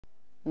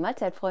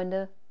Mahlzeit,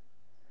 Freunde.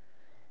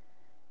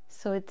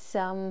 So it's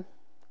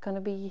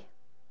gonna be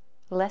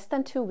less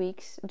than 2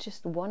 weeks,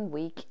 just 1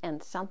 week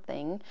and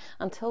something,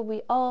 until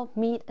we all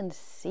meet in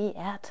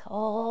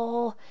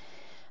Seattle.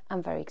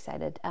 I'm very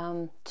excited.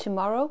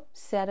 Tomorrow,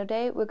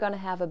 Saturday, we're gonna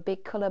have a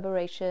big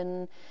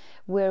collaboration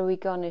where we're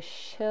gonna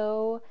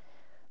show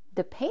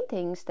the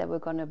paintings that we're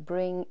gonna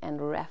bring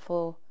and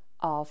raffle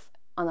off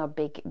on our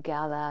big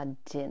gala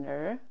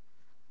dinner.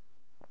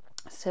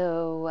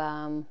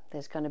 So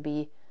there's gonna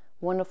be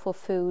wonderful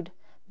food,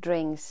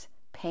 drinks,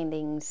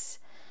 paintings,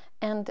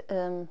 and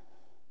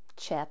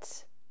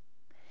chats.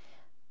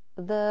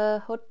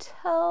 The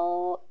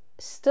hotel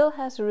still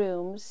has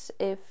rooms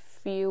if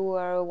you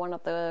are one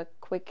of the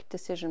quick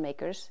decision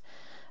makers.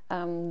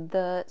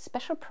 The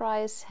special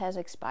price has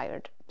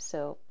expired,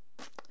 so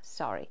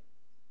sorry,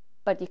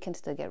 but you can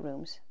still get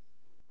rooms.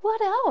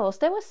 What else?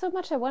 There was so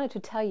much I wanted to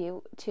tell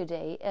you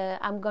today.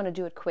 I'm gonna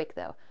do it quick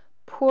though.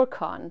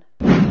 POURCON.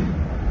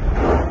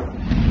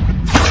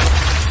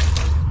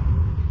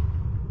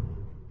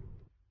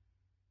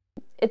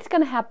 It's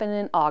gonna happen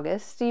in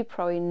August, you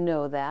probably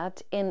know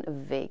that, in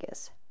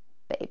Vegas,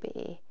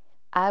 baby.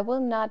 I will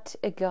not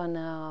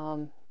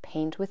gonna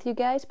paint with you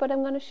guys, but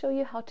I'm gonna show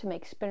you how to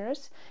make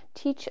spinners,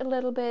 teach a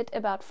little bit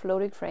about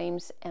floating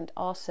frames, and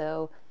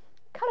also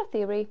color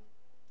theory,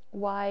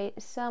 why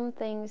some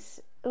things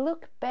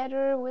look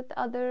better with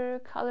other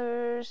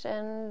colors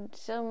and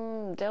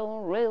some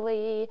don't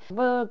really.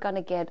 We're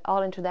gonna get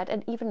all into that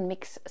and even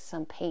mix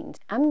some paints.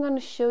 I'm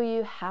gonna show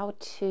you how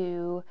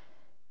to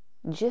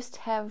just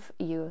have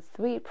your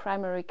 3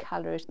 primary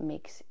colors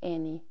mix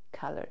any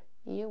color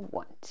you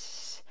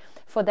want.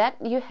 For that,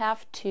 you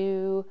have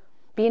to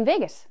be in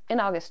Vegas in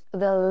August.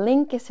 The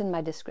link is in my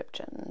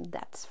description,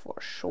 that's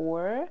for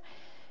sure,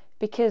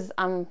 because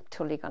I'm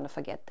totally gonna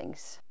forget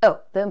things. Oh,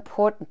 the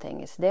important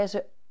thing is there's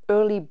an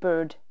early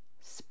bird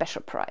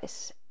special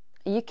price.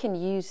 You can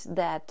use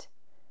that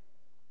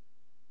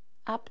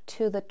up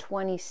to the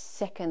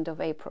 22nd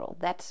of April.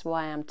 That's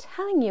why I'm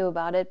telling you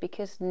about it,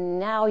 because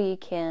now you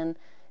can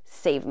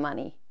save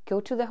money.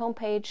 Go to the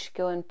homepage,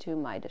 go into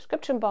my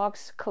description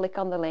box, click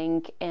on the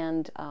link,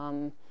 and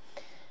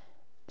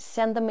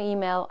send them an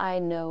email. I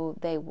know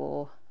they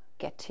will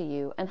get to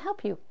you and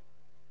help you.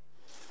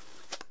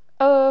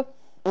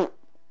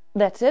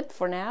 That's it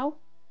for now.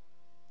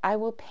 I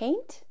will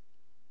paint.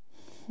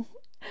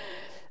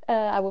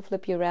 I will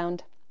flip you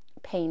around,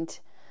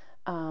 paint.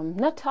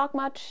 Not talk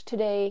much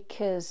today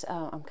because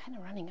I'm kind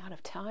of running out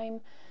of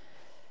time.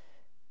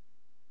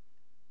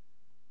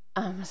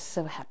 I'm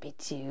so happy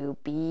to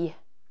be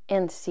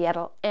in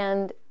Seattle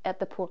and at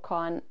the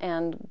POURCON,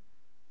 and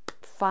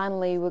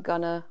finally we're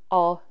gonna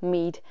all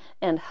meet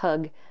and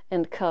hug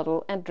and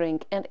cuddle and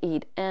drink and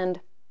eat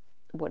and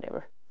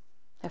whatever.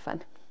 Have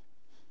fun.